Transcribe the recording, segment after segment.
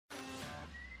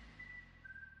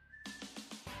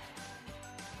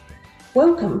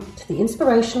Welcome to the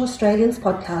Inspirational Australians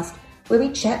podcast, where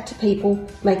we chat to people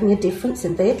making a difference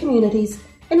in their communities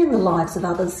and in the lives of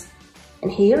others. And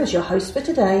here is your host for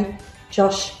today,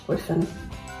 Josh Griffin.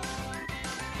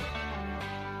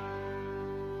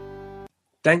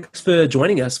 Thanks for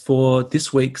joining us for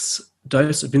this week's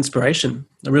Dose of Inspiration.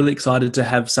 I'm really excited to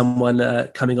have someone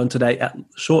coming on today at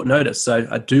short notice. So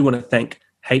I do want to thank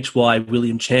HY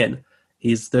William Chan.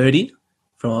 He's 30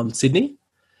 from Sydney,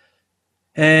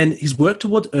 and he's worked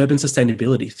towards urban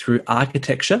sustainability through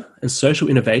architecture and social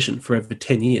innovation for over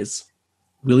 10 years.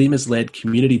 William has led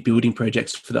community building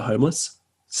projects for the homeless,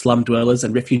 slum dwellers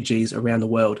and refugees around the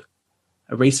world.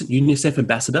 A recent UNICEF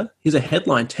ambassador, he's a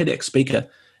headline TEDx speaker,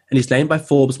 and is named by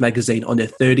Forbes magazine on their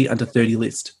 30 under 30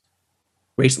 list.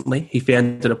 Recently, he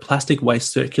founded a plastic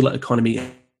waste circular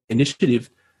economy initiative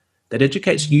that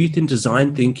educates youth in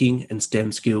design thinking and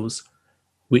STEM skills,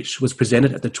 which was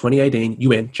presented at the 2018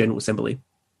 UN General Assembly.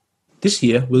 This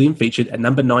year, William featured at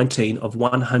number 19 of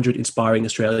 100 Inspiring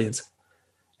Australians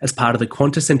as part of the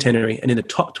Qantas Centenary and in the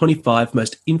top 25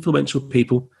 most influential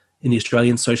people in the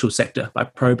Australian social sector by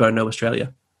Pro Bono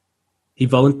Australia. He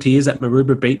volunteers at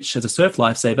Maroubra Beach as a surf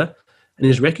lifesaver and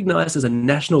is recognised as a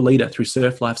national leader through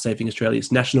Surf Lifesaving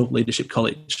Australia's National Leadership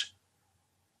College.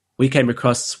 We came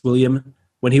across William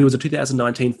when he was a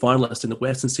 2019 finalist in the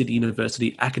Western Sydney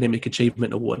University Academic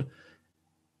Achievement Award.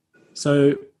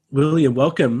 So, William,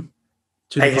 welcome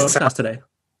to the podcast today.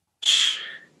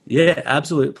 Yeah,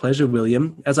 absolute pleasure,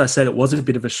 William. As I said, it was a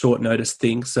bit of a short notice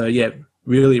thing. So, yeah,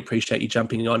 really appreciate you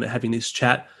jumping on and having this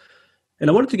chat. And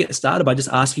I wanted to get started by just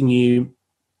asking you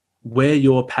where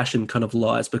your passion kind of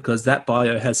lies, because that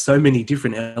bio has so many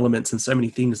different elements and so many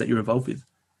things that you're involved with.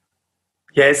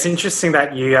 Yeah, it's interesting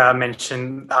that you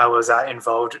mentioned I was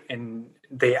involved in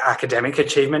the Academic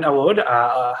Achievement Award.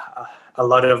 A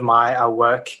lot of my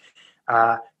work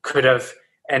could have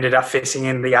ended up fitting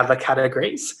in the other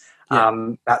categories.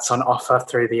 Yeah. That's on offer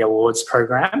through the awards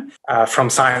program, from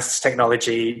science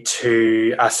technology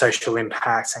to social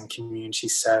impact and community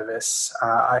service.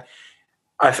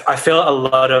 I feel a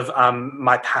lot of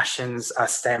my passions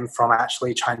stem from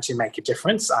actually trying to make a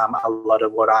difference. A lot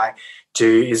of what I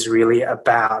do is really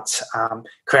about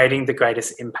creating the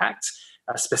greatest impact,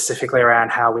 specifically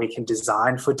around how we can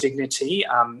design for dignity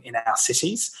in our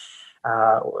cities.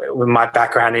 With my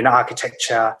background in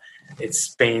architecture,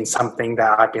 it's been something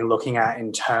that I've been looking at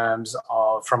in terms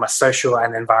of from a social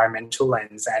and environmental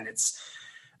lens, and it's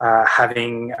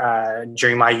having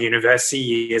during my university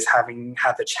years, having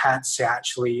had the chance to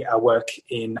actually work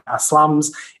in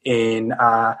slums in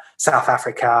South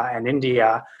Africa and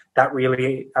India, that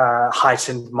really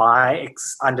heightened my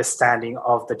understanding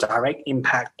of the direct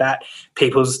impact that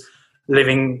people's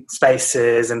living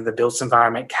spaces and the built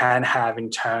environment can have in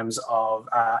terms of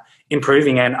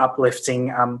improving and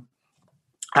uplifting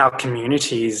our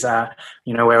communities.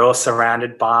 We're all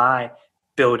surrounded by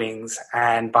buildings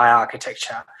and by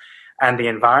architecture and the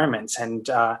environment, and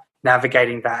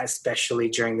navigating that, especially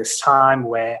during this time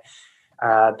where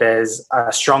there's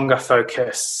a stronger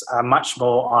focus, much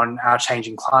more on our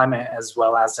changing climate as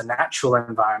well as the natural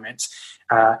environment,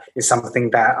 is something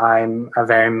that I'm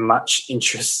very much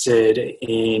interested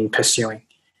in pursuing.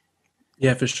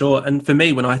 Yeah, for sure. And for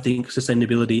me, when I think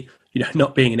sustainability,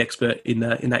 not being an expert in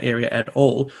that area at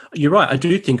all, you're right. I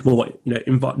do think more,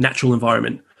 natural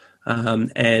environment,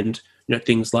 and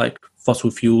things like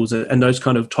fossil fuels and those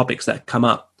kind of topics that come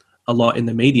up a lot in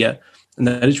the media. And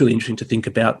that is really interesting to think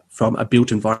about from a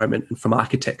built environment and from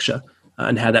architecture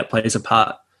and how that plays a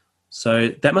part. So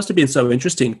that must have been so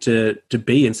interesting to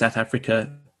be in South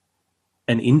Africa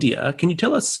and India. Can you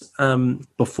tell us,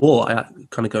 before I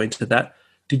kind of go into that,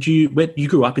 you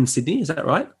grew up in Sydney, is that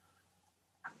right?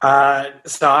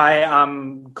 So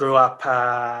I grew up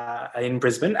in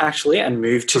Brisbane, actually, and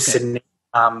moved to Sydney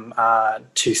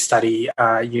to study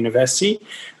university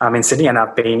in Sydney, and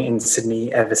I've been in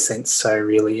Sydney ever since. So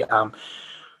really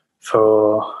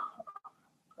for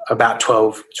about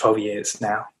 12 years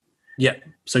now. Yeah.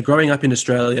 So growing up in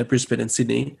Australia, Brisbane and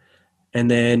Sydney, and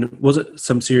then was it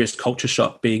some serious culture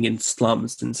shock being in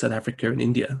slums in South Africa and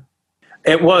India?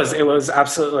 It was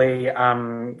absolutely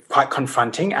quite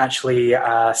confronting, actually,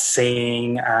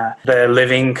 seeing the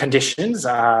living conditions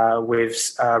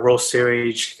with raw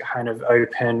sewage, kind of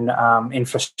open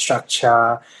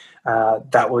infrastructure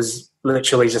that was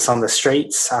literally just on the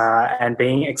streets, and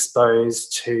being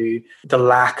exposed to the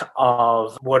lack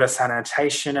of water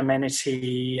sanitation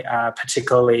amenity,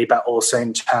 particularly, but also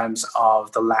in terms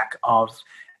of the lack of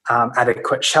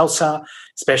adequate shelter,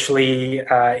 especially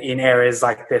in areas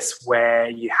like this where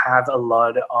you have a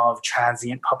lot of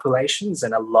transient populations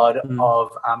and a lot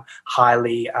of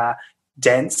highly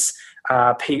dense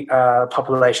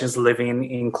populations living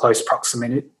in close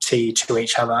proximity to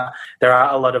each other. There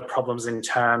are a lot of problems in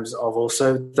terms of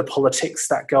also the politics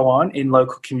that go on in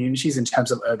local communities in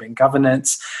terms of urban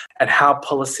governance and how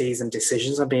policies and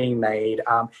decisions are being made,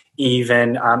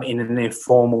 even in an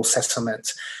informal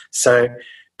settlement. So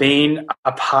being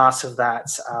a part of that,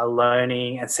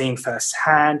 learning and seeing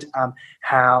firsthand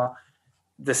how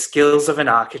the skills of an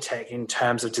architect in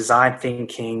terms of design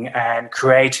thinking and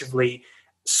creatively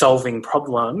solving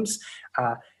problems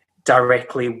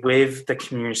directly with the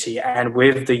community and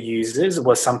with the users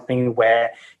was something where,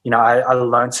 I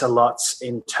learned a lot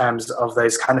in terms of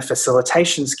those kind of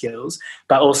facilitation skills,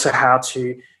 but also how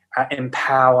to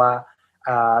empower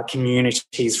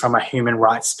communities from a human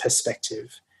rights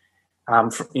perspective,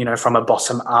 from a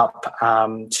bottom up,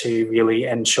 to really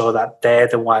ensure that they're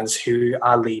the ones who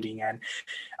are leading, and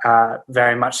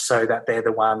very much so that they're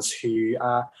the ones who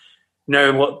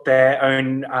know what their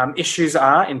own issues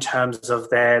are in terms of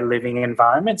their living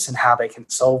environments and how they can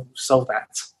solve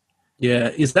that. Yeah,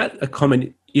 is that a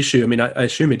common issue? I mean, I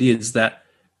assume it is that,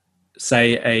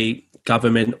 say, a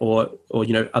government or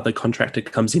other contractor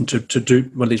comes in to do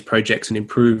one of these projects and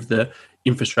improve the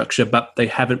infrastructure, but they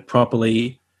haven't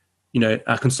properly,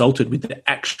 consulted with the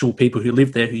actual people who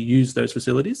live there who use those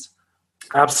facilities?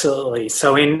 Absolutely.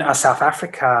 So in South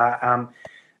Africa,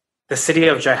 the city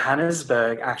of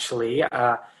Johannesburg actually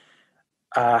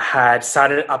had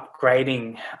started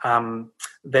upgrading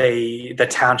the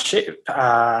township.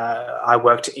 I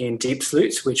worked in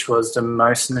Diepsloot, which was the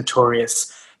most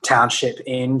notorious township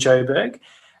in Joburg,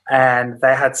 and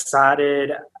they had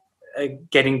started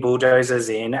getting bulldozers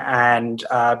in and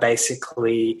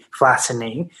basically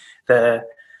flattening the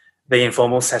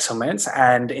informal settlements,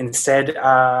 and instead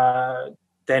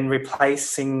then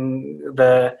replacing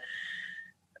the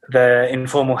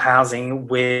informal housing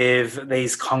with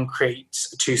these concrete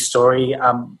 2-story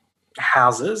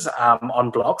houses on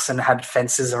blocks, and had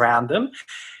fences around them,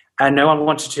 and no one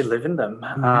wanted to live in them.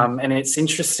 And it's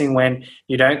interesting when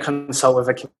you don't consult with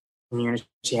a community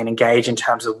and engage in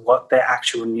terms of what their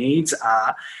actual needs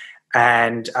are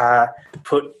and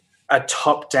put a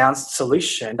top-down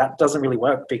solution, that doesn't really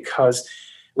work, because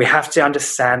we have to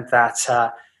understand that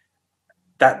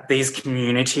that these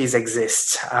communities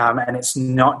exist, and it's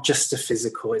not just the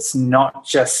physical, it's not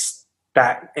just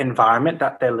that environment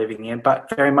that they're living in, but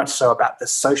very much so about the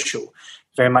social,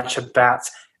 very much about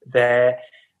their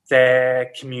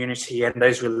community and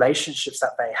those relationships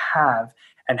that they have,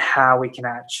 and how we can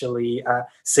actually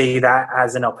see that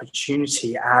as an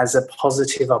opportunity, as a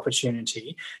positive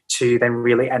opportunity to then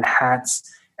really enhance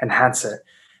it.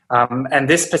 And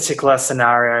this particular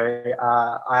scenario,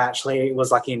 I actually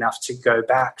was lucky enough to go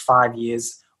back 5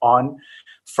 years on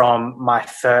from my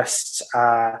first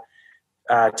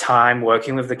time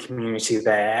working with the community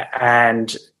there,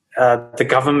 and the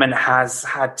government has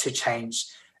had to change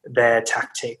their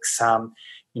tactics.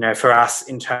 For us,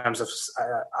 in terms of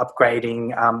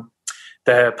upgrading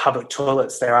the public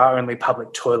toilets, there are only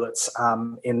public toilets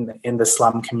in the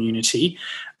slum community.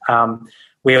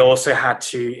 We also had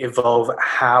to evolve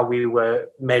how we were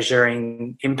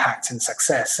measuring impact and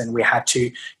success, and we had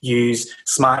to use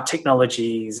smart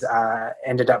technologies,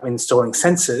 ended up installing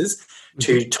sensors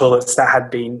to toilets that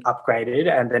had been upgraded,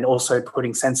 and then also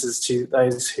putting sensors to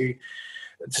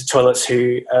toilets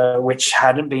which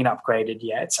hadn't been upgraded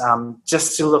yet,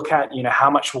 just to look at how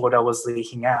much water was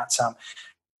leaking out,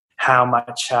 how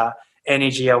much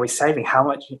energy are we saving,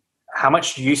 how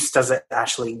much use does it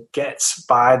actually get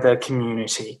by the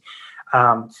community,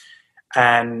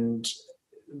 and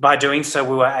by doing so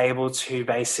we were able to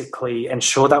basically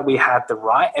ensure that we had the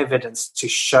right evidence to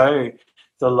show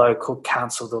the local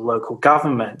council, the local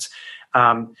government,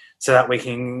 so that we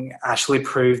can actually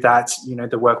prove that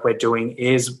the work we're doing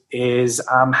is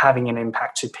having an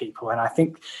impact to people. And I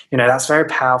think that's very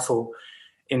powerful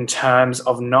in terms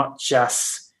of not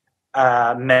just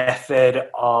method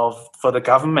for the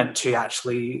government to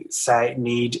actually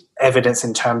need evidence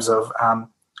in terms of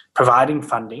providing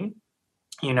funding.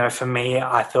 For me,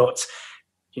 I thought,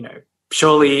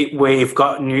 surely we've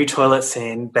got new toilets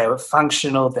in, they're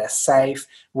functional, they're safe,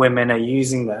 women are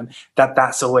using them,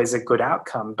 that's always a good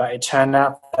outcome. But it turned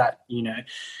out that,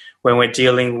 when we're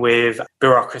dealing with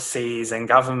bureaucracies and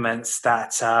governments,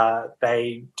 that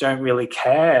they don't really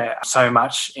care so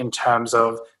much in terms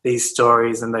of these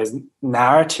stories and those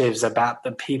narratives about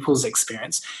the people's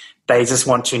experience. They just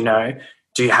want to know,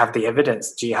 do you have the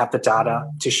evidence? Do you have the data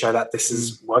to show that this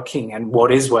is working and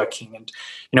what is working? And,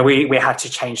 we had to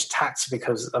change tacts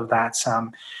because of that.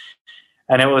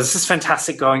 And it was just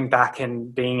fantastic going back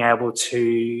and being able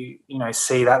to,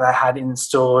 see that they had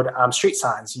installed street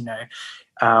signs,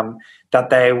 that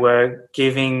they were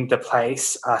giving the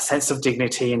place a sense of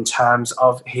dignity in terms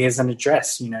of here's an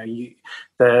address,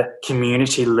 the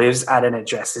community lives at an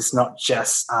address. It's not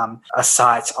just a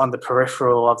site on the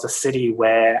peripheral of the city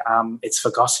where it's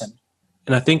forgotten.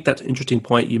 And I think that's an interesting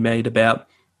point you made about,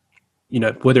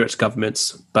 whether it's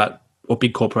governments or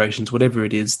big corporations, whatever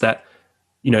it is, that,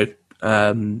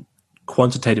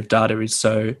 quantitative data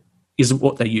isn't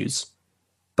what they use.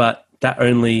 But that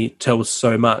only tells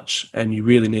so much, and you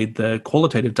really need the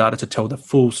qualitative data to tell the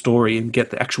full story and get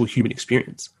the actual human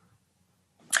experience.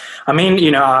 I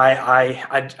mean,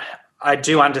 I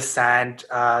do understand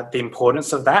the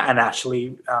importance of that, and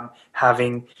actually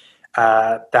having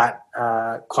that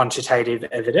quantitative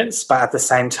evidence. But at the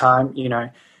same time,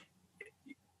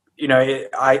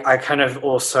 I kind of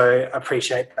also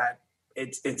appreciate that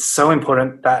it's so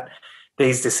important that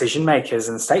these decision makers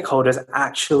and stakeholders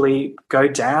actually go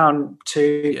down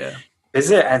to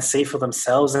visit and see for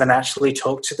themselves, and actually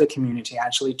talk to the community,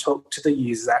 actually talk to the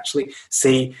users, actually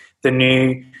see the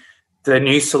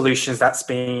new solutions that's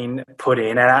been put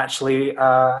in, and actually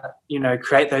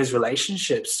create those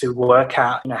relationships to work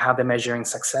out how they're measuring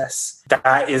success.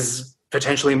 That is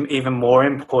potentially even more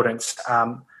important,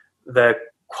 the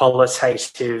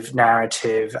qualitative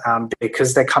narrative,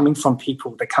 because they're coming from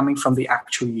people, they're coming from the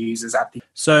actual users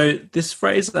So this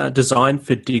phrase, design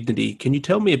for dignity, can you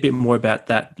tell me a bit more about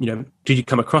that? Did you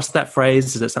come across that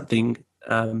phrase? Is it something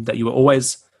that you were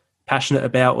always passionate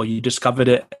about, or you discovered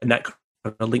it and that kind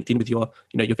of linked in with your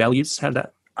values? How did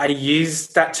that? I use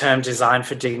that term design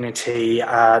for dignity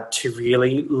to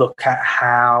really look at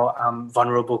how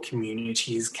vulnerable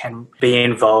communities can be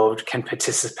involved, can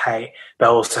participate, but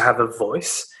also have a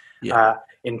voice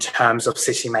in terms of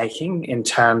city making, in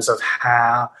terms of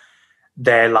how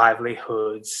their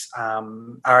livelihoods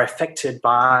are affected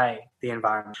by the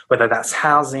environment, whether that's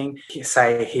housing,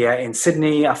 say here in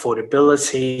Sydney,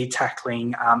 affordability,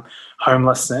 tackling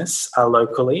homelessness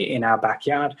locally in our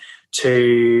backyard,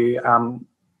 to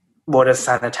water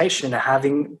sanitation,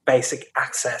 having basic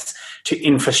access to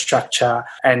infrastructure,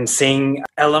 and seeing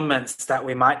elements that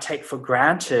we might take for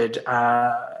granted,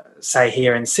 say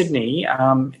here in Sydney,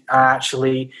 are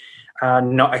actually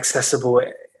not accessible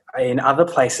in other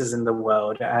places in the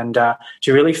world, and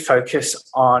to really focus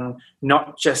on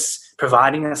not just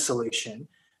providing a solution,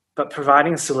 but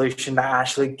providing a solution that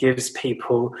actually gives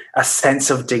people a sense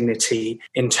of dignity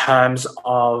in terms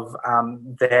of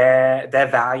their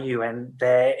value and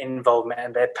their involvement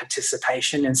and their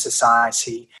participation in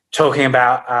society. Talking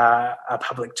about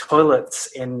public toilets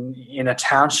in a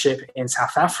township in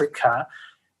South Africa,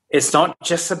 it's not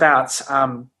just about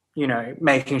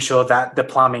making sure that the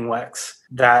plumbing works,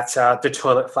 that the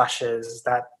toilet flushes,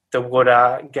 that the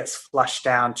water gets flushed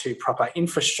down to proper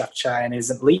infrastructure and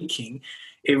isn't leaking.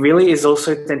 It really is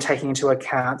also then taking into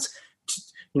account,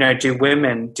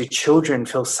 do children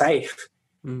feel safe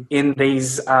in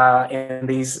these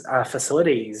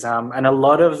facilities? And a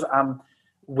lot of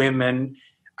women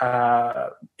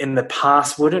in the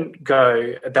past wouldn't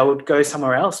go; they would go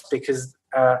somewhere else because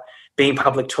being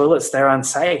public toilets, they're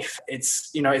unsafe.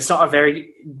 It's not a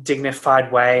very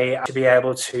dignified way to be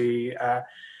able to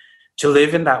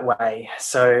live in that way.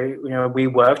 So, we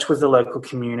worked with the local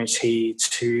community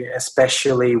to,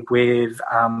 especially with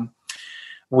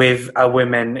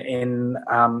women in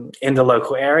the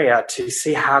local area, to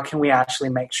see how can we actually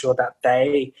make sure that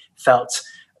they felt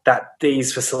that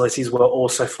these facilities were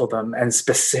also for them, and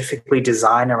specifically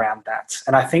design around that.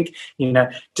 And I think,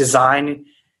 design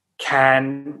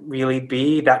can really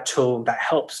be that tool that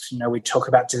helps. We talk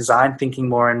about design thinking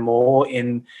more and more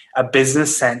in a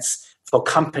business sense, for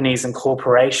companies and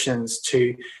corporations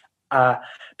to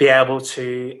be able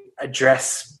to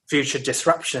address future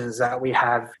disruptions that we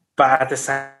have. But at the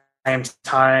same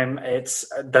time, it's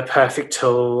the perfect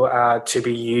tool to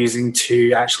be using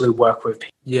to actually work with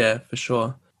people. Yeah, for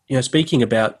sure. Speaking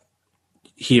about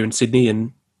here in Sydney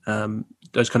and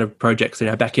those kind of projects in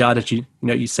our backyard, as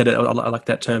you said it, I like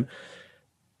that term.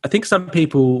 I think some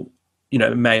people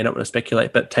may, I don't want to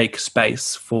speculate, but take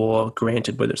space for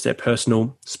granted, whether it's their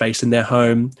personal space in their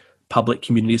home, public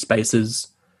community spaces.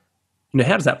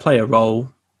 How does that play a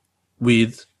role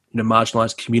with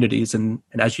marginalised communities and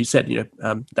as you said,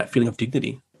 that feeling of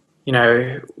dignity?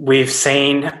 We've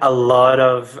seen a lot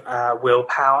of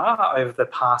willpower over the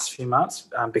past few months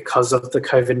because of the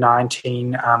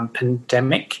COVID-19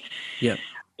 pandemic. Yeah.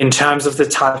 In terms of the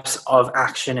types of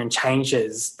action and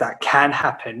changes that can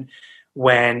happen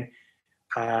when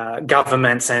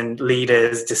governments and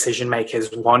leaders, decision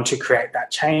makers want to create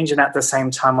that change. And at the same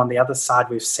time, on the other side,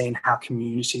 we've seen how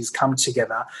communities come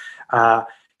together,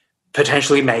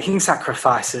 potentially making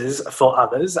sacrifices for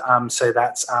others. So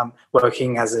that's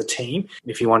working as a team,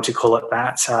 if you want to call it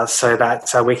that, so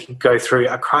that we can go through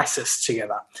a crisis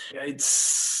together.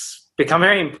 It's become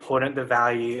very important, the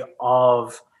value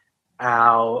of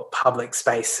our public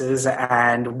spaces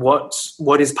and what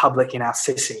is public in our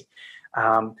city.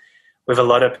 With a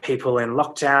lot of people in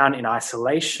lockdown, in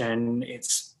isolation,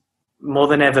 it's more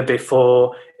than ever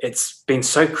before, it's been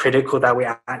so critical that we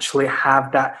actually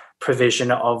have that provision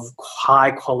of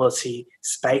high quality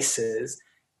spaces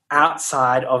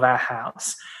outside of our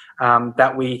house,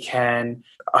 that we can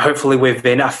hopefully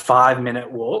within a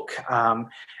 5-minute walk.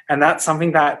 And that's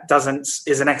something that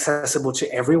isn't accessible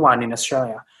to everyone in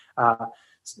Australia.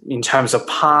 In terms of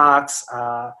parks,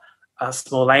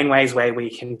 small laneways where we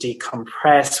can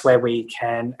decompress, where we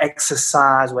can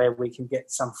exercise, where we can get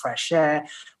some fresh air,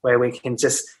 where we can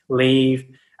just leave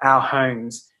our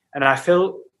homes. And I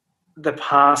feel the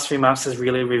past few months has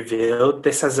really revealed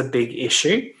this as a big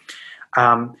issue.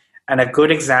 And a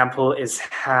good example is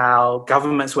how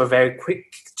governments were very quick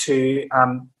to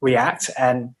react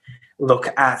and look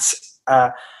at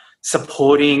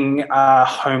supporting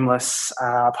homeless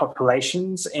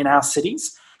populations in our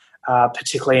cities,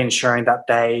 particularly ensuring that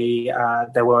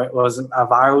there wasn't a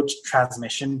viral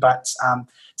transmission, but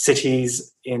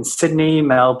cities in Sydney,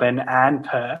 Melbourne and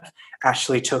Perth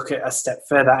actually took it a step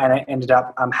further and it ended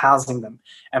up housing them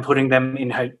and putting them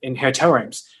in hotel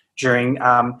rooms during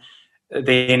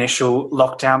the initial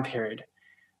lockdown period.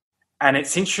 And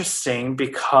it's interesting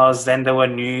because then there were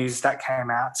news that came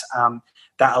out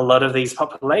that a lot of these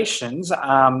populations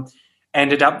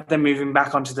ended up then moving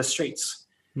back onto the streets.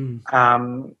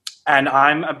 And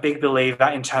I'm a big believer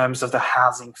in terms of the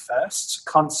housing first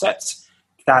concept,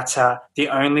 that the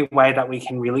only way that we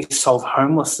can really solve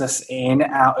homelessness in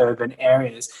our urban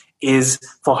areas is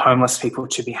for homeless people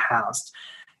to be housed.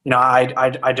 You know,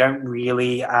 I don't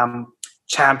really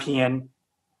champion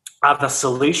other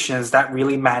solutions that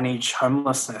really manage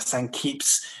homelessness and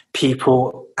keeps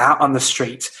people out on the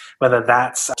street, whether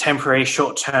that's temporary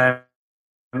short-term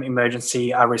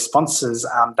emergency responses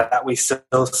that we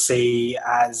still see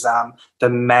as the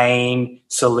main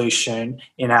solution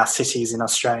in our cities in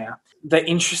Australia. The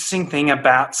interesting thing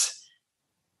about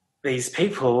these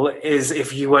people is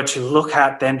if you were to look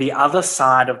at then the other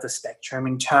side of the spectrum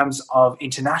in terms of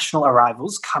international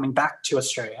arrivals coming back to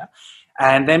Australia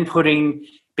and then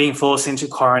being forced into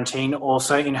quarantine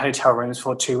also in hotel rooms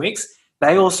for 2 weeks,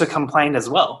 they also complained as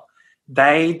well.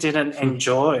 They didn't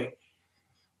enjoy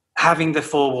having the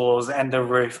four walls and the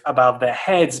roof above their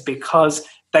heads because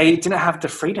they didn't have the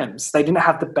freedoms. They didn't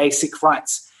have the basic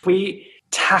rights. We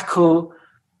tackle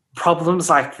problems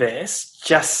like this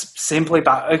just simply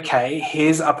by, okay,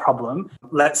 here's a problem.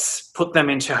 Let's put them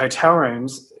into hotel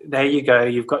rooms. There you go.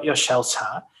 You've got your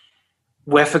shelter.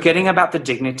 We're forgetting about the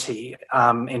dignity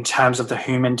in terms of the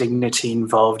human dignity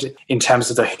involved, in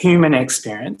terms of the human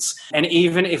experience. And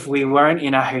even if we weren't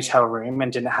in a hotel room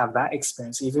and didn't have that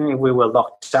experience, even if we were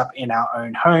locked up in our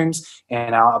own homes,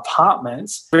 in our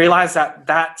apartments, we realize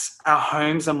that our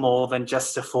homes are more than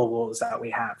just the four walls that we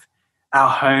have. Our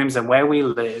homes and where we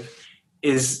live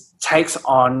takes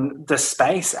on the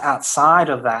space outside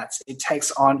of that. It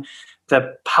takes on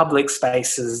the public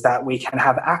spaces that we can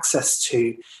have access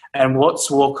to and what's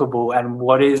walkable and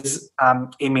what is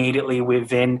immediately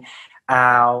in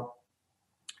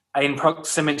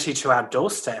proximity to our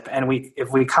doorstep. And if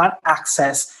we can't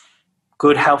access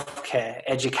good healthcare,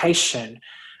 education,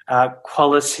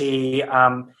 quality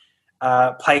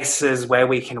places where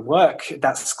we can work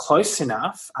that's close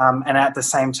enough, and at the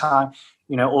same time,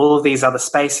 you know, all of these other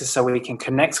spaces so we can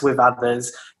connect with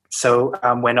others, so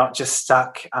we're not just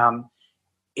stuck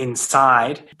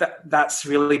inside. That's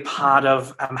really part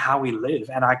of how we live.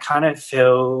 And I kind of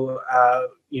feel,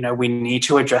 we need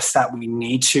to address that. We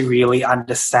need to really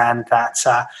understand that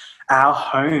our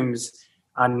homes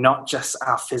are not just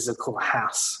our physical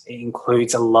house. It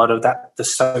includes a lot of that, the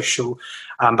social,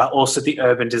 but also the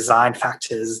urban design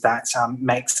factors that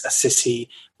makes a city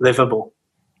livable.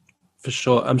 For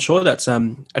sure. I'm sure that's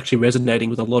actually resonating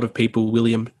with a lot of people,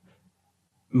 William,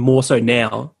 more so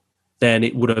now than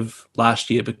it would have last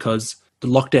year, because the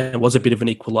lockdown was a bit of an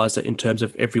equaliser in terms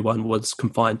of everyone was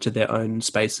confined to their own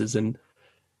spaces and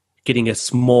getting a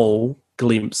small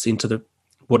glimpse into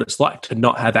what it's like to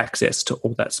not have access to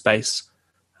all that space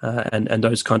and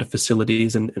those kind of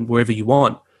facilities and wherever you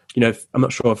want. You know, I'm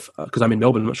not sure if, because I'm in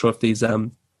Melbourne, I'm not sure if these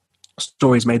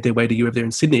stories made their way to you over there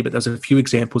in Sydney, but there's a few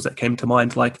examples that came to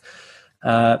mind, like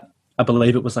I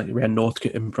believe it was like around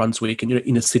Northcote and Brunswick and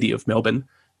in the city of Melbourne,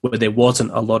 where there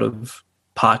wasn't a lot of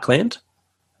parkland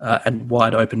and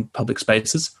wide open public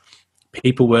spaces.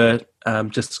 People were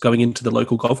just going into the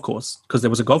local golf course because there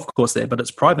was a golf course there, but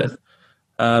it's private.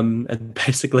 And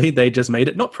basically they just made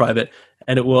it not private.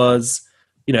 And it was,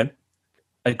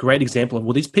 a great example of,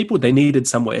 well, these people, they needed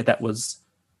somewhere that was,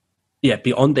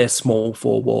 beyond their small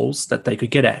four walls that they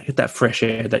could get that fresh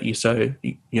air that you so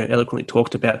eloquently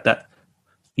talked about. That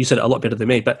you said it a lot better than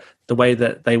me, but the way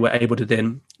that they were able to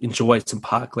then enjoy some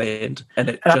parkland, and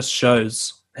it just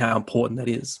shows how important that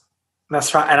is.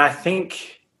 That's right. And I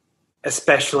think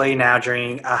especially now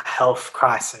during a health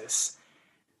crisis,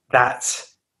 that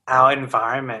our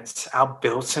environments, our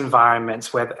built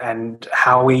environments, and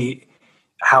how we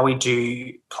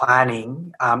do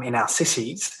planning in our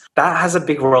cities, that has a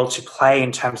big role to play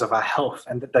in terms of our health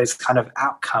and those kind of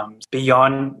outcomes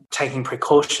beyond taking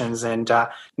precautions and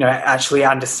actually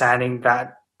understanding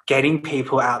that getting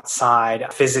people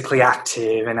outside, physically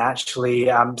active, and actually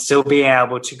still being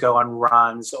able to go on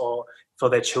runs or for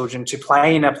their children to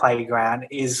play in a playground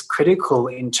is critical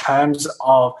in terms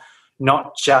of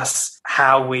not just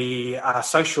how we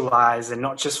socialize and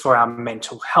not just for our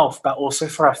mental health, but also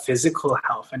for our physical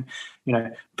health. And,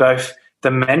 both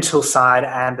the mental side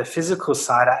and the physical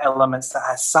side are elements that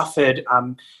have suffered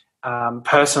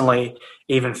personally.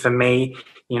 Even for me,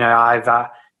 I've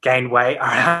gained weight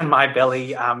around my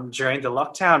belly during the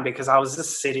lockdown because I was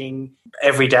just sitting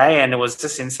every day and it was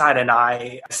just inside. And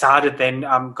I started then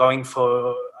going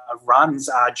for runs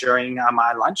during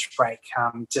my lunch break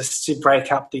just to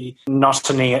break up the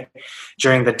monotony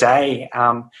during the day.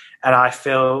 And I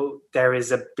feel there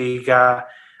is a bigger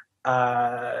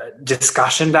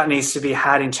discussion that needs to be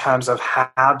had in terms of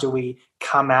how do we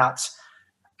come out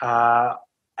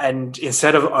and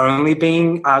instead of only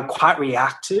being quite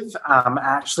reactive,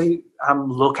 actually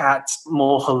look at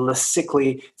more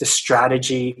holistically the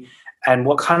strategy and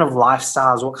what kind of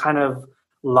lifestyles, what kind of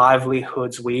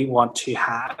livelihoods we want to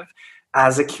have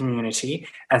as a community,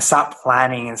 and start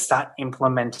planning and start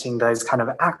implementing those kind of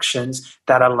actions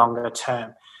that are longer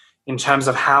term. In terms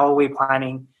of how are we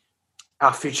planning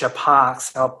our future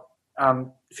parks, our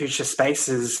future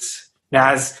spaces.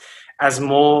 Now,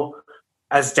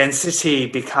 as density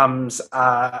becomes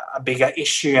a bigger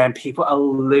issue and people are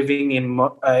living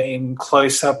in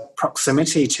closer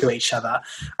proximity to each other,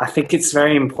 I think it's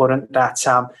very important that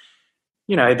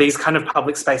these kind of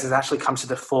public spaces actually come to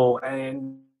the fore,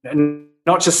 and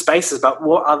not just spaces, but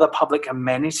what other public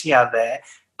amenity are there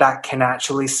that can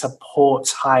actually support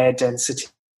higher density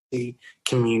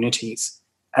communities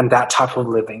and that type of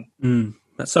living.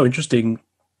 That's so interesting.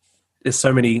 There's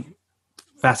so many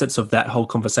facets of that whole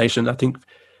conversation. I think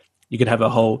you could have a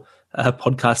whole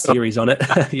podcast series on it.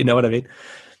 You know what I mean?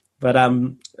 But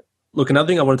look, another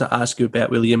thing I wanted to ask you about,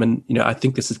 William, and I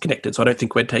think this is connected, so I don't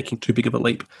think we're taking too big of a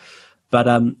leap. But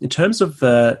in terms of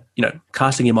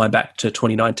casting your mind back to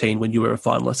 2019 when you were a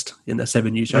finalist in the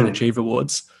 7 News Young Achiever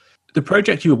Awards, the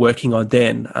project you were working on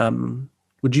then,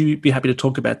 would you be happy to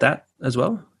talk about that as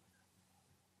well?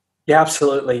 Yeah,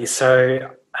 absolutely.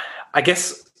 So I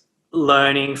guess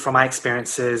learning from my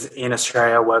experiences in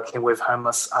Australia working with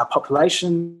homeless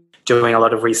population, doing a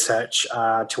lot of research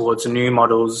towards new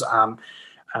models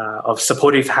of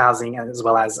supportive housing as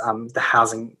well as the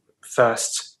housing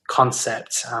first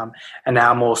concept, and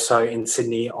now more so in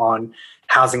Sydney on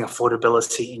housing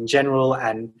affordability in general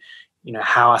and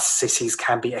how our cities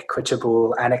can be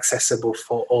equitable and accessible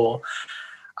for all.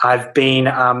 I've been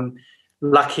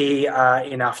lucky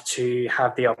enough to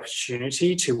have the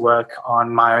opportunity to work on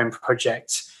my own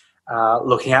project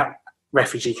looking at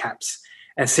refugee camps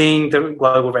and seeing the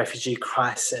global refugee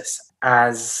crisis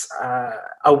as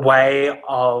a way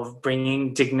of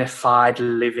bringing dignified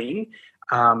living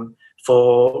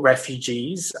for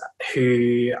refugees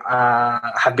who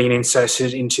have been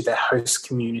inserted into their host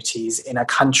communities in a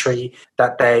country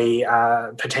that they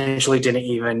potentially didn't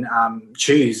even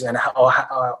choose and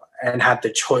had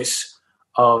the choice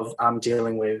of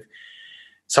dealing with.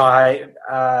 So I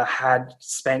had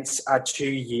spent 2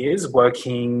 years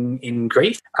working in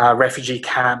Greece, refugee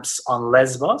camps on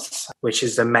Lesbos, which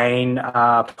is the main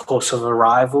port of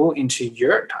arrival into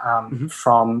Europe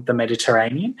from the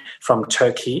Mediterranean, from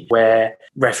Turkey, where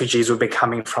refugees would be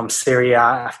coming from Syria,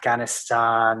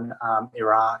 Afghanistan,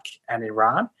 Iraq and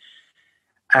Iran.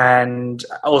 And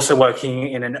also working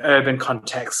in an urban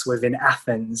context within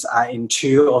Athens in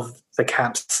 2 of the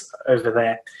camps over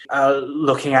there,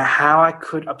 looking at how I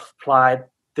could apply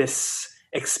this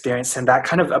experience and that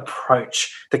kind of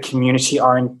approach, the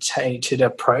community-orientated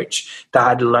approach that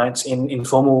I'd learnt in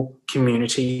informal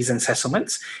communities and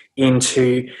settlements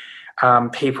into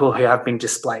people who have been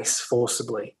displaced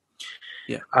forcibly.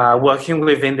 Yeah. Working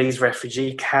within these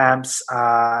refugee camps,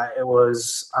 it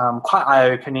was quite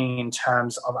eye-opening in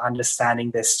terms of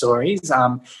understanding their stories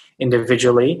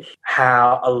individually,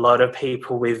 how a lot of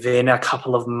people within a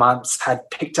couple of months had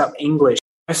picked up English.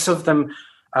 Most of them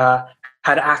had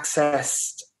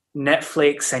accessed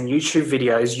Netflix and YouTube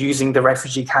videos using the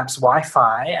refugee camp's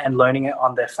Wi-Fi and learning it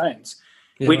on their phones,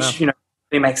 which,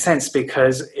 it makes sense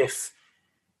because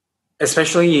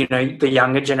especially, the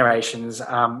younger generations,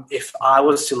 if I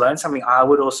was to learn something, I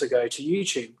would also go to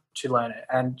YouTube to learn it.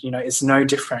 And, it's no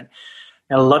different.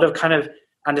 And a lot of kind of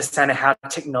understanding how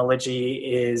technology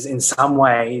is in some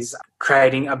ways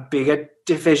creating a bigger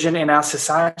division in our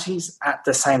societies at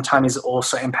the same time is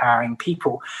also empowering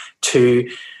people to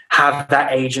have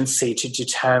that agency to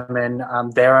determine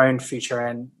their own future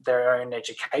and their own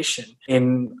education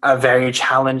in a very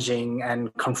challenging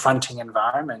and confronting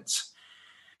environment.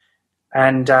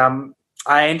 And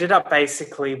I ended up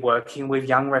basically working with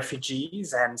young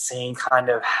refugees and seeing kind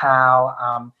of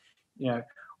how,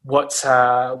 what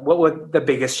were the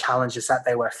biggest challenges that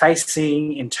they were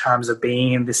facing in terms of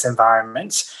being in this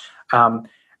environment. And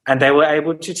they were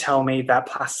able to tell me that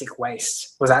plastic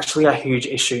waste was actually a huge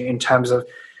issue in terms of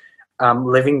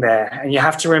living there. And you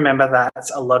have to remember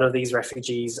that a lot of these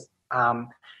refugees,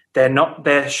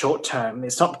 they're short term.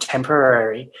 It's not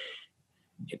temporary.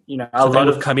 A lot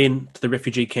of come in to the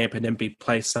refugee camp and then be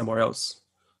placed somewhere else.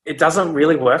 It doesn't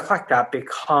really work like that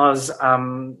because,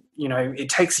 it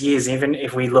takes years, even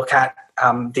if we look at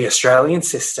the Australian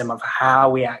system of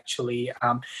how we actually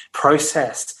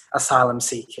process asylum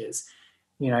seekers.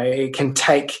 It can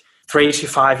take 3 to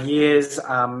 5 years.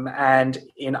 And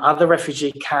in other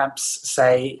refugee camps,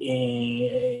 say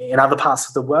in other parts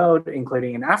of the world,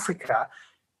 including in Africa,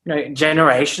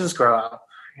 generations grow up.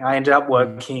 I ended up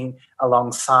working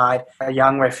alongside a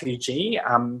young refugee,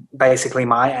 basically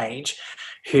my age,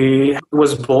 who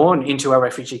was born into a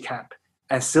refugee camp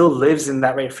and still lives in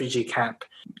that refugee camp.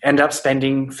 End up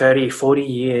spending 30, 40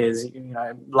 years,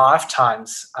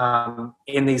 lifetimes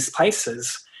in these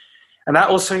places. And that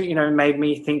also, made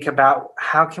me think about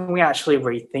how can we actually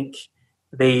rethink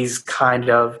these kind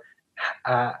of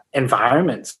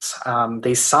environments,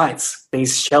 these sites,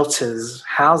 these shelters,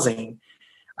 housing.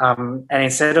 And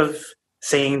instead of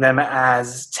seeing them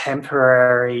as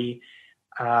temporary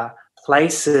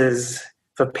places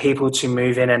for people to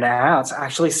move in and out,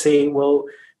 actually see, well,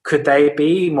 could they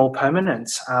be more permanent?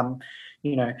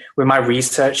 With my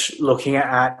research looking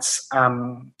at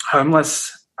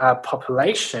homeless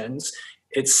populations,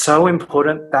 it's so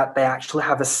important that they actually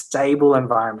have a stable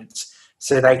environment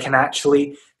so they can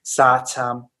actually start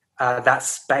that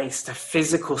space, the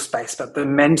physical space, but the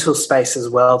mental space as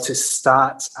well, to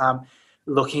start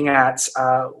looking at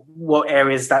what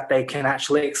areas that they can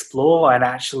actually explore and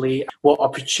actually what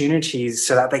opportunities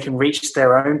so that they can reach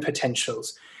their own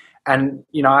potentials. And,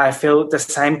 I feel the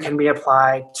same can be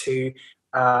applied to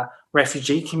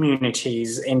refugee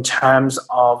communities in terms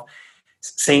of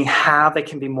seeing how they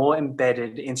can be more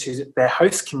embedded into their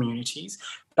host communities,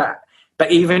 but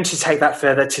even to take that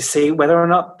further to see whether or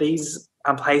not these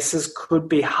places could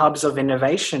be hubs of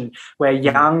innovation where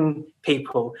young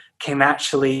people can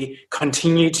actually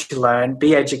continue to learn,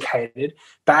 be educated,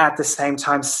 but at the same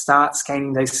time start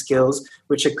gaining those skills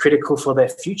which are critical for their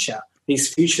future,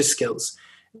 these future skills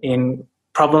in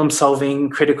problem solving,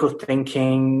 critical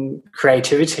thinking,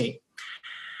 creativity.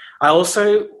 I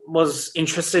also was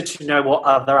interested to know what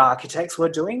other architects were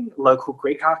doing, local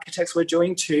Greek architects were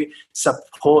doing to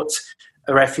support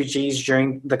the refugees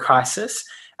during the crisis.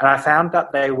 And I found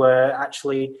that they were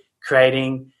actually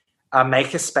creating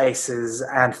maker spaces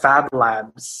and fab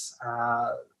labs.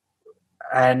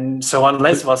 And so on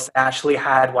Lesbos, they actually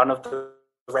had one of the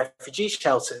refugee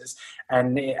shelters,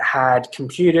 and it had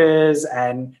computers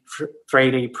and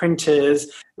 3D printers,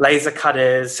 laser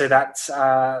cutters, so that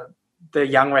the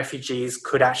young refugees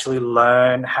could actually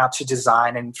learn how to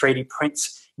design and 3D print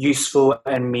useful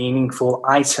and meaningful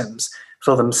items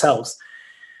for themselves.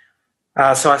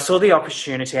 So I saw the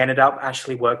opportunity, ended up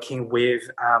actually working with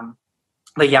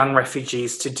the young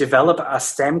refugees to develop a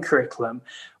STEM curriculum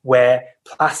where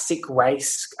plastic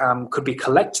waste could be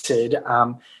collected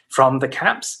from the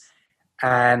camps,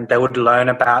 and they would learn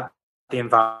about the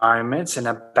environment and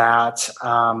about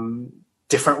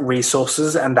different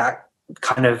resources and that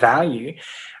kind of value,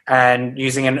 and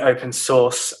using an open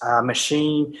source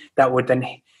machine that would then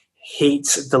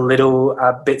heat the little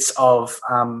bits of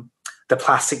the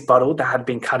plastic bottle that had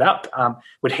been cut up,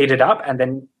 would heat it up and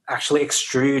then actually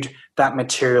extrude that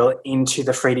material into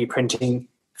the 3D printing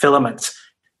filaments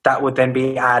that would then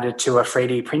be added to a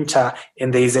 3D printer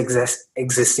in these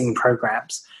existing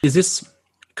programs. Is this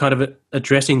kind of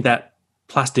addressing that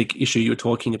plastic issue you were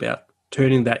talking about,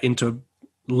 turning that into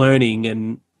learning?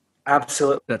 And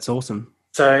absolutely, that's awesome.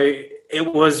 So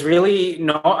it was really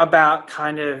not about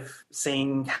kind of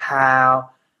seeing how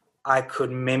I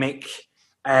could mimic,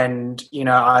 and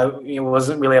it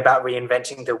wasn't really about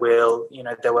reinventing the wheel.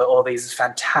 There were all these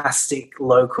fantastic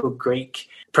local Greek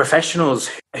professionals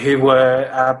who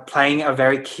were playing a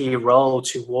very key role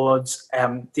towards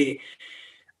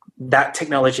that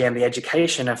technology and the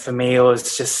education. And for me, it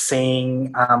was just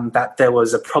seeing that there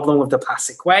was a problem with the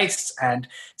plastic waste and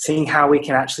seeing how we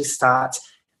can actually start,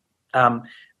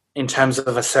 in terms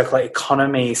of a circular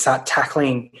economy, start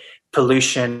tackling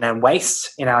pollution and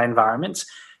waste in our environment,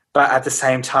 but at the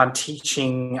same time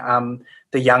teaching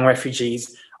the young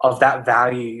refugees of that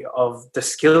value, of the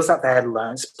skills that they had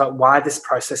learned, but why this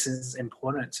process is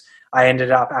important. I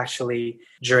ended up actually,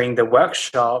 during the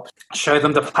workshop, show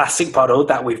them the plastic bottle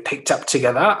that we've picked up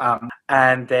together,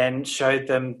 and then showed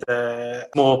them the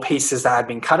small pieces that had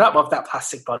been cut up of that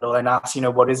plastic bottle and asked,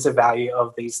 what is the value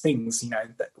of these things?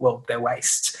 They're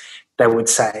waste, they would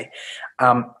say.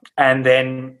 And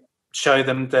then show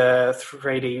them the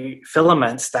 3D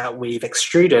filaments that we've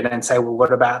extruded and say, well,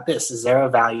 what about this? Is there a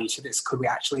value to this? Could we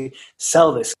actually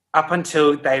sell this? Up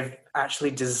until they've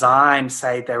actually designed,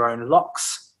 say, their own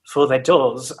locks for their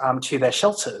doors to their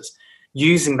shelters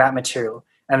using that material.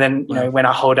 And then, when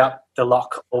I hold up the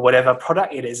lock or whatever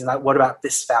product it is, and like, what about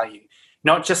this value?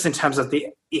 Not just in terms of the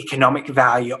economic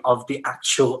value of the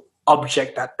actual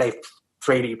object that they've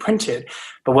 3D printed,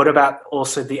 but what about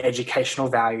also the educational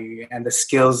value and the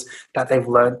skills that they've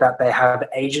learned, that they have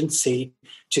agency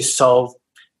to solve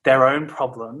their own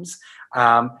problems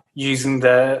using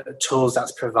the tools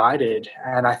that's provided.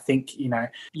 And I think,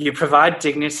 you provide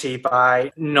dignity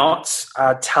by not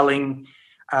telling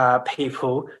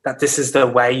people that this is the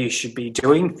way you should be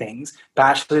doing things, but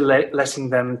actually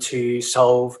letting them to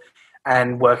solve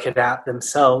and work it out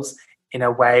themselves in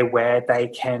a way where they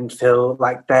can feel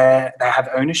like they have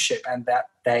ownership and that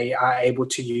they are able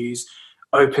to use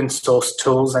open source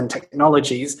tools and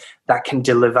technologies that can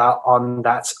deliver on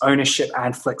that ownership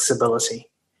and flexibility.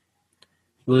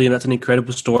 William, that's an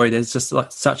incredible story. There's just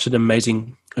such an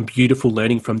amazing and beautiful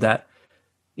learning from that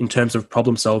in terms of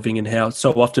problem solving, and how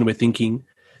so often we're thinking,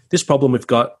 this problem we've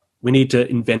got, we need to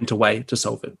invent a way to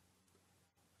solve it.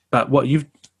 But what you've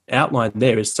outlined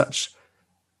there is such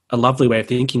a lovely way of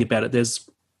thinking about it. There's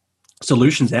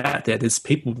solutions out there. There's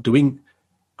people doing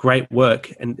great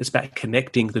work, and it's about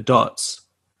connecting the dots,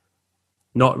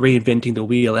 not reinventing the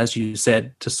wheel, as you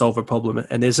said, to solve a problem.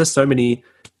 And there's just so many,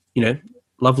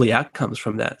 lovely outcomes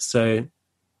from that. So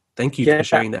thank you for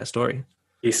sharing that story. Thank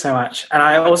you so much. And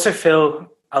I also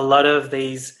feel a lot of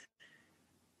these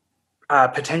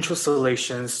potential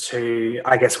solutions to,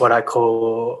 I guess, what I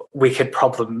call wicked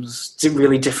problems,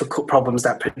 really difficult problems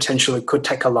that potentially could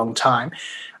take a long time,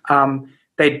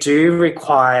 they do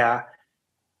require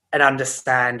an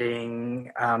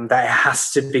understanding that it has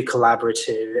to be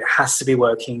collaborative. It has to be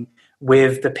working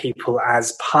with the people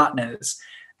as partners,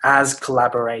 as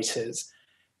collaborators.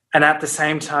 And at the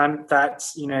same time that,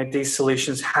 these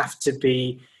solutions have to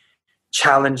be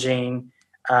challenging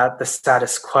the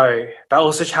status quo, but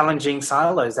also challenging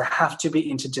silos. They have to be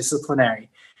interdisciplinary.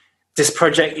 This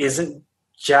project isn't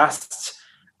just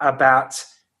about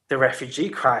the refugee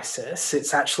crisis.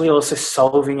 It's actually also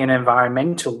solving an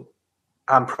environmental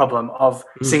problem of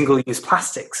single-use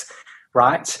plastics,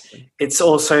 right? It's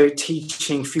also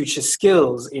teaching future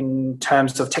skills in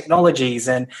terms of technologies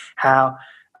and how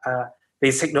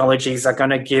these technologies are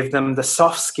going to give them the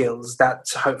soft skills that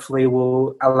hopefully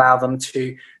will allow them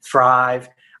to thrive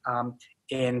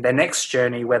in their next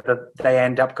journey, whether they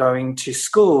end up going to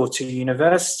school, to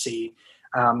university,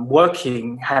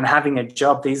 working and having a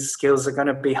job. These skills are going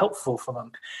to be helpful for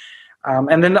them.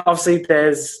 And then obviously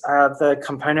there's the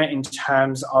component in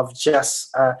terms of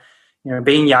just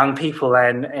being young people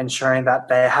and ensuring that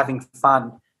they're having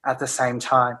fun at the same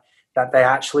time, that they're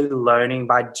actually learning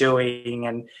by doing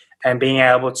and being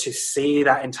able to see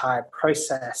that entire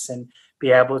process and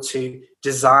be able to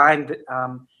design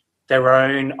their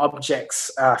own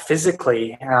objects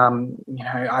physically.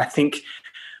 I think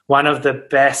one of the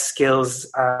best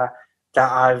skills that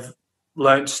I've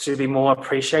learned to be more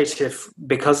appreciative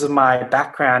because of my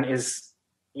background is,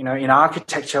 in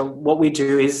architecture, what we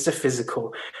do is the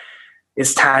physical.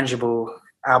 It's tangible.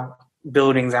 Our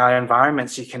buildings, our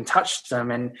environments, you can touch them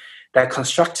and they're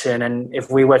constructed. And if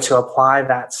we were to apply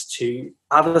that to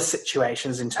other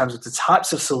situations in terms of the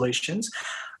types of solutions,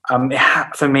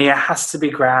 for me, it has to be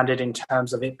grounded in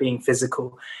terms of it being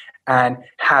physical and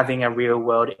having a real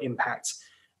world impact,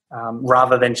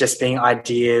 rather than just being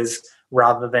ideas,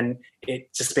 rather than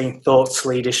it just being thoughts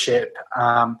leadership,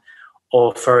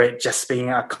 or for it just being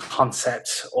a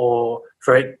concept, or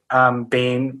for it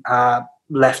being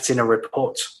left in a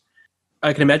report.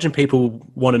 I can imagine people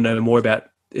want to know more about.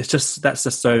 That's just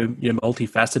so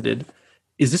multifaceted.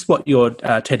 Is this what your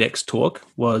TEDx talk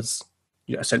was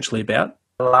essentially about?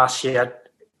 Last year,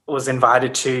 I was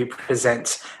invited to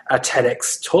present a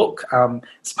TEDx talk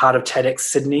as part of TEDx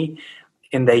Sydney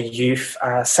in their youth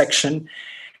section,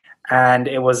 and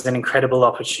it was an incredible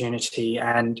opportunity.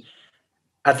 And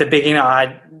at the beginning,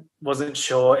 I wasn't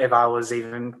sure if I was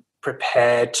even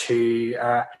prepared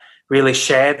to really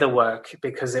share the work,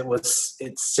 because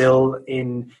it's still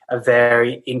in a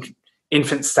very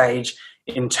infant stage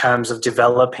in terms of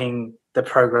developing the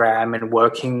program and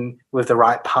working with the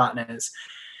right partners.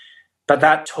 But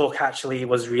that talk actually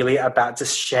was really about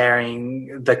just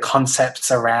sharing the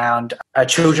concepts around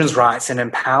children's rights and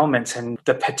empowerment and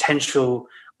the potential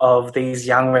of these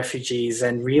young refugees,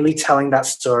 and really telling that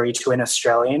story to an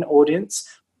Australian audience.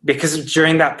 Because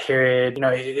during that period,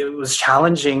 it was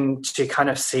challenging to kind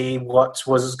of see what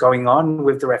was going on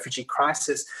with the refugee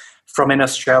crisis from an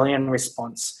Australian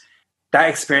response. That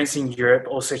experience in Europe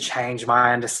also changed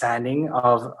my understanding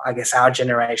of, I guess, our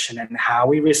generation and how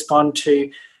we respond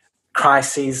to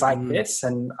crises like this.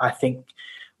 And I think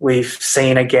we've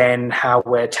seen again how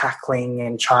we're tackling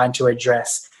and trying to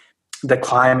address the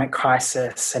climate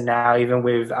crisis, and now even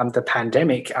with the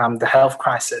pandemic, the health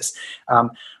crisis,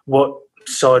 what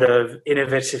sort of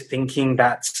innovative thinking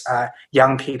that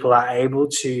young people are able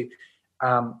to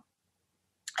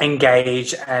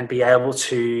engage and be able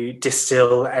to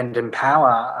distill and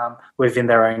empower within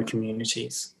their own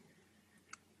communities.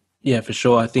 Yeah, for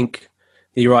sure. I think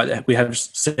you're right. We have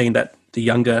seen that the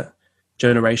younger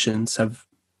generations have,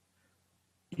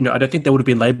 I don't think they would have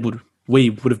been labelled,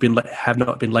 have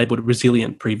not been labelled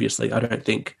resilient previously, I don't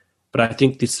think. But I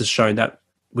think this has shown that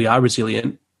we are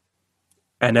resilient,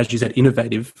 and as you said,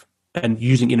 innovative, and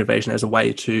using innovation as a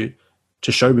way to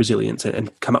show resilience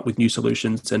and come up with new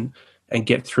solutions and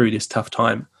get through this tough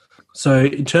time. So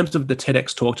in terms of the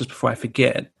TEDx talk, just before I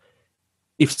forget,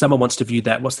 if someone wants to view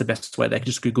that, what's the best way? They can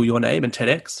just Google your name and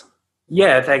TEDx?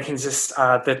 Yeah, they can just,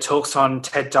 the talk's on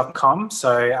TED.com.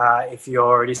 So if you're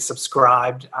already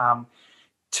subscribed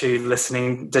to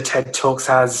listening to TED Talks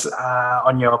as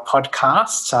on your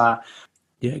podcast.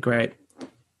 Yeah, great.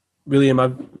 William,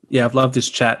 I've loved this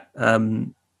chat. I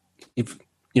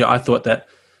thought that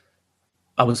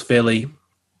I was fairly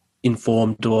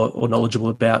informed or knowledgeable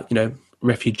about,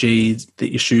 refugees,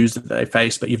 the issues that they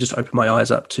face, but you've just opened my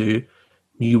eyes up to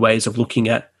new ways of looking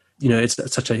at,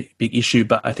 it's such a big issue,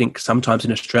 but I think sometimes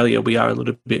in Australia we are a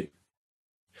little bit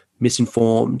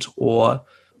misinformed or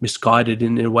misguided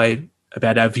in a way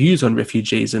about our views on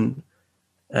refugees and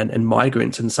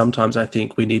migrants. And sometimes I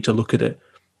think we need to look at it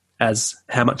as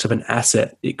how much of an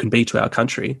asset it can be to our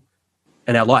country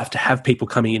and our life to have people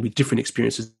coming in with different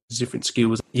experiences, different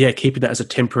skills. Yeah, keeping that as a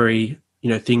temporary,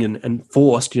 thing and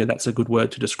forced, that's a good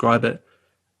word to describe it.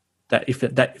 That if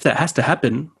that has to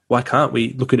happen, why can't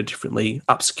we look at it differently,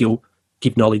 upskill,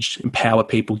 give knowledge, empower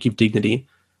people, give dignity,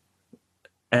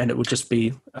 and it would just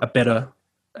be a better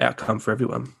outcome for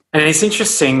everyone. And it's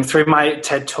interesting, through my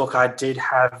TED Talk, I did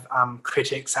have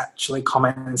critics actually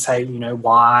comment and say,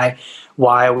 why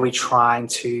are we trying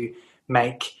to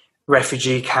make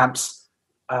refugee camps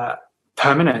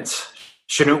permanent?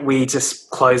 Shouldn't we just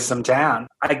close them down?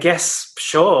 I guess,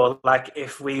 sure, like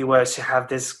if we were to have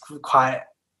this quite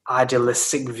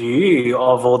idealistic view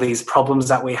of all these problems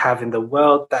that we have in the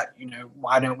world, that,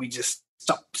 why don't we just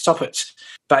stop it?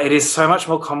 But it is so much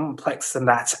more complex than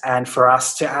that. And for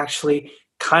us to actually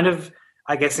kind of,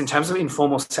 I guess, in terms of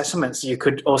informal settlements, you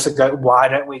could also go, why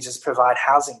don't we just provide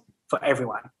housing for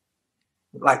everyone?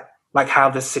 Like how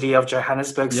the city of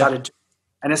Johannesburg started.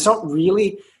 And it's not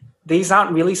really, these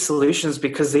aren't really solutions,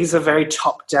 because these are very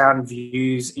top-down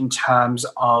views in terms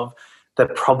of the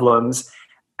problems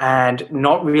and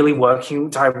not really working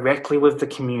directly with the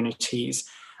communities,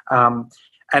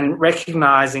 and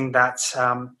recognizing that,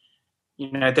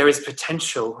 there is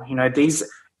potential.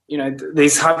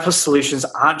 These type of solutions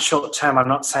aren't short-term. I'm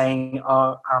not saying,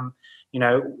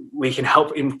 we can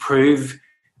help improve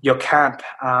your camp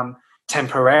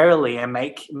temporarily and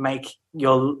make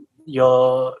your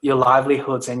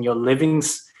livelihoods and your living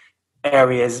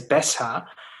areas better,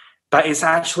 but it's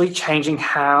actually changing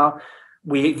how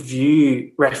we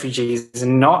view refugees,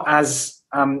 and not as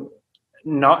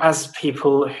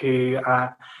people who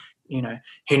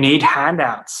who need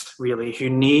handouts, really,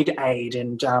 who need aid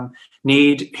and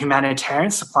need humanitarian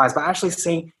supplies, but actually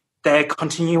seeing they're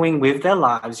continuing with their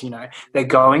lives, they're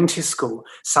going to school.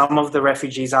 Some of the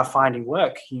refugees are finding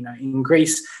work, in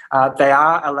Greece. They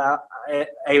are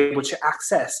able to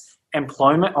access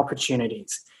employment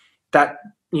opportunities that,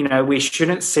 we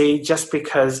shouldn't see just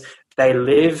because they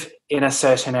live in a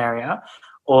certain area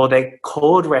or they're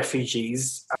called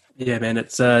refugees. Yeah, man,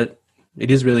 it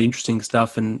is really interesting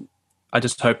stuff, and I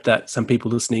just hope that some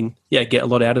people listening, get a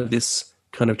lot out of this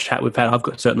kind of chat we've had.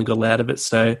 I've certainly got a lot out of it,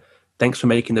 so thanks for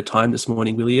making the time this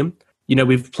morning, William.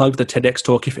 We've plugged the TEDx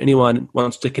talk. If anyone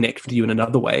wants to connect with you in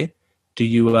another way, do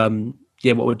you,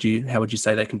 how would you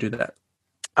say they can do that?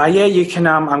 You can,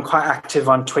 I'm quite active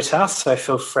on Twitter, so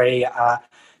feel free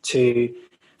to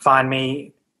find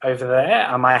me over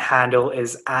there. My handle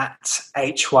is at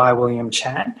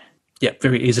HYWilliamChan. Yeah,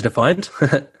 very easy to find.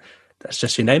 That's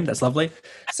just your name. That's lovely.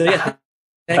 So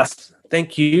thanks.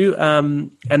 Thank you.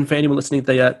 And for anyone listening,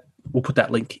 we'll put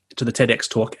that link to the TEDx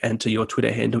talk and to your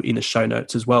Twitter handle in the show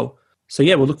notes as well. So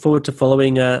we'll look forward to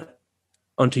following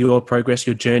onto your progress,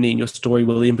 your journey and your story,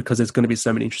 William, because there's going to be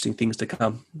so many interesting things to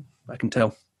come. I can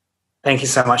tell. Thank you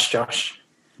so much, Josh.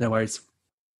 No worries.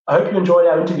 I hope you enjoyed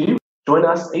our interview. Join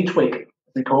us each week as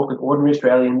we talk with ordinary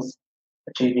Australians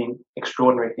achieving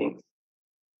extraordinary things.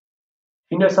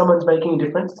 If you know someone's making a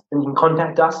difference, then you can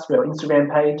contact us through our Instagram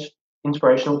page,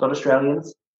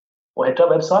 inspirational.australians, or head to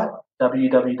our website,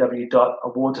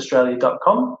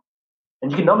 www.awardsaustralia.com,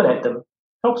 and you can nominate them,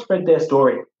 help spread their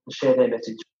story and share their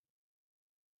message.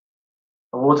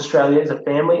 Awards Australia is a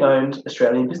family-owned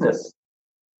Australian business.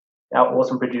 Our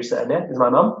awesome producer, Annette, is my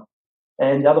mum,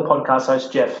 and the other podcast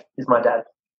host, Jeff, is my dad.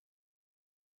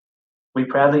 We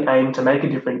proudly aim to make a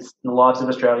difference in the lives of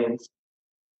Australians.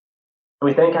 And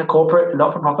we thank our corporate and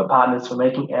not-for-profit partners for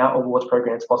making our awards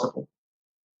programs possible.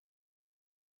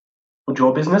 Would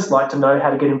your business like to know how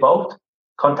to get involved?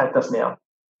 Contact us now.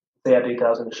 See our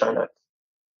details in the show notes.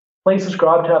 Please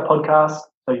subscribe to our podcast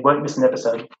so you won't miss an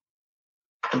episode.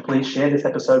 And please share this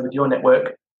episode with your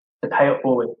network to pay it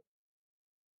forward.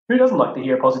 Who doesn't like to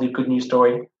hear a positive good news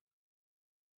story?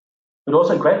 We'd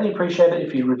also greatly appreciate it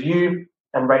if you review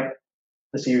and rate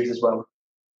the series as well.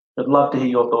 We'd love to hear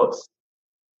your thoughts.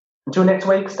 Until next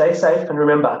week, stay safe and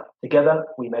remember, together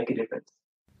we make a difference.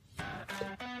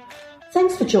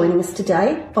 Thanks for joining us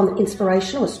today on the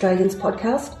Inspirational Australians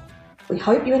podcast. We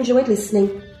hope you enjoyed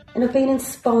listening and have been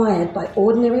inspired by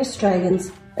ordinary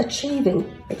Australians achieving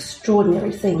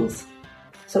extraordinary things.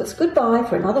 So it's goodbye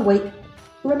for another week.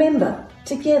 Remember,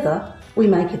 together we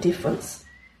make a difference.